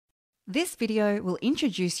This video will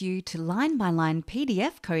introduce you to line-by-line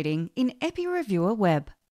PDF coding in EPPI-Reviewer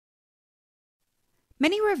Web.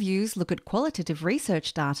 Many reviews look at qualitative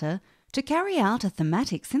research data to carry out a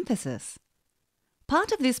thematic synthesis.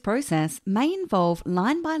 Part of this process may involve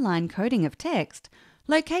line-by-line coding of text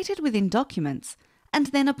located within documents and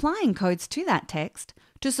then applying codes to that text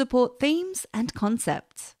to support themes and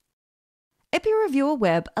concepts. EPPI-Reviewer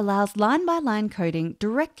Web allows line-by-line coding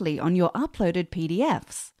directly on your uploaded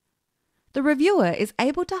PDFs. The reviewer is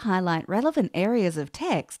able to highlight relevant areas of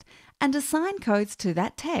text and assign codes to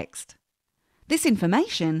that text. This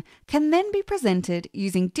information can then be presented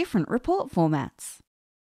using different report formats.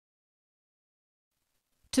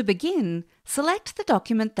 To begin, select the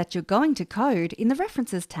document that you're going to code in the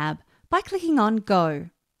References tab by clicking on Go.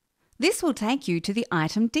 This will take you to the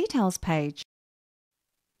Item Details page.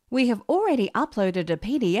 We have already uploaded a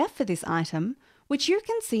PDF for this item, which you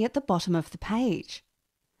can see at the bottom of the page.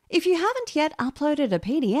 If you haven't yet uploaded a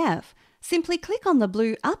PDF, simply click on the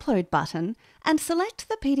blue Upload button and select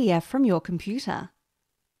the PDF from your computer.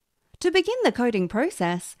 To begin the coding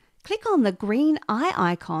process, click on the green eye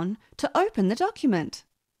icon to open the document.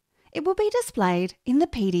 It will be displayed in the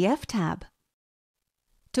PDF tab.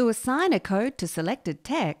 To assign a code to selected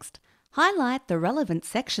text, highlight the relevant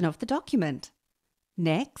section of the document.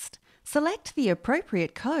 Next, select the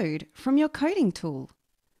appropriate code from your coding tool.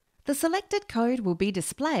 The selected code will be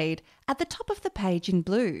displayed at the top of the page in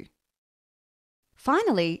blue.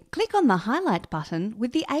 Finally, click on the Highlight button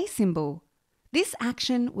with the A symbol. This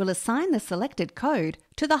action will assign the selected code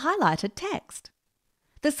to the highlighted text.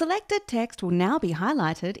 The selected text will now be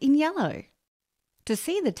highlighted in yellow. To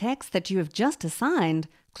see the text that you have just assigned,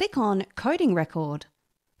 click on Coding Record.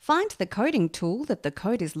 Find the coding tool that the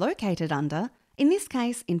code is located under, in this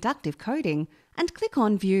case inductive coding, and click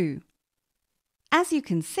on View. As you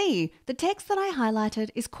can see, the text that I highlighted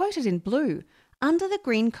is quoted in blue under the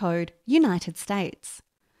green code United States.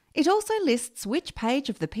 It also lists which page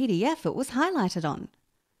of the PDF it was highlighted on.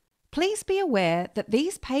 Please be aware that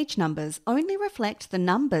these page numbers only reflect the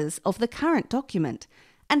numbers of the current document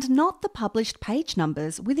and not the published page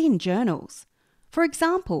numbers within journals. For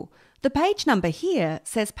example, the page number here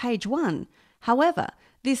says page 1, however,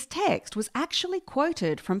 this text was actually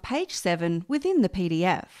quoted from page 7 within the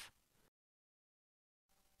PDF.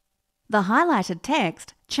 The highlighted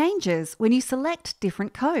text changes when you select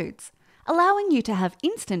different codes, allowing you to have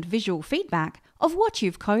instant visual feedback of what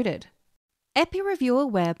you've coded. EPPI-Reviewer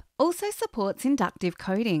Web also supports inductive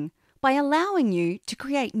coding by allowing you to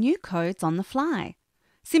create new codes on the fly.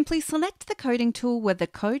 Simply select the coding tool where the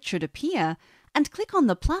code should appear and click on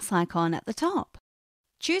the plus icon at the top.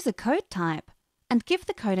 Choose a code type and give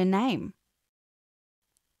the code a name.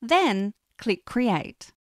 Then click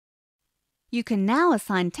Create. You can now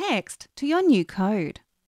assign text to your new code.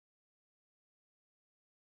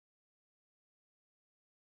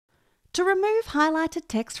 To remove highlighted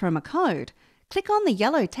text from a code, click on the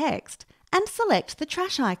yellow text and select the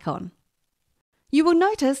trash icon. You will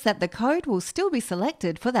notice that the code will still be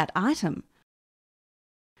selected for that item.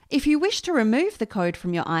 If you wish to remove the code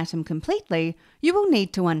from your item completely, you will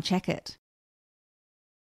need to uncheck it.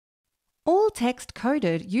 All text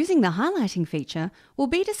coded using the highlighting feature will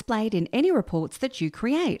be displayed in any reports that you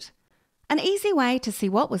create. An easy way to see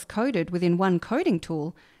what was coded within one coding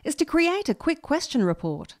tool is to create a quick question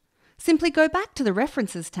report. Simply go back to the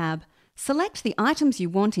References tab, select the items you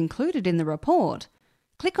want included in the report,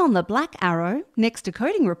 click on the black arrow next to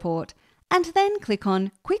Coding Report, and then click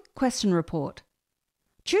on Quick Question Report.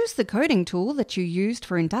 Choose the coding tool that you used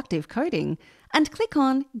for inductive coding and click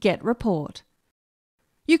on Get Report.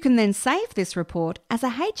 You can then save this report as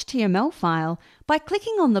a HTML file by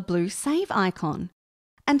clicking on the blue Save icon,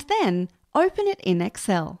 and then open it in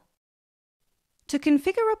Excel. To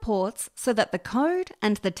configure reports so that the code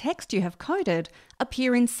and the text you have coded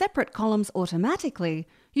appear in separate columns automatically,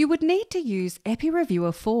 you would need to use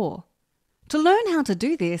EPPI-Reviewer 4. To learn how to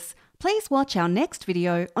do this, please watch our next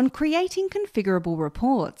video on creating configurable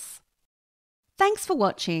reports. Thanks for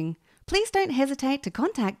watching. Please don't hesitate to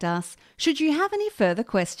contact us should you have any further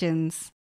questions.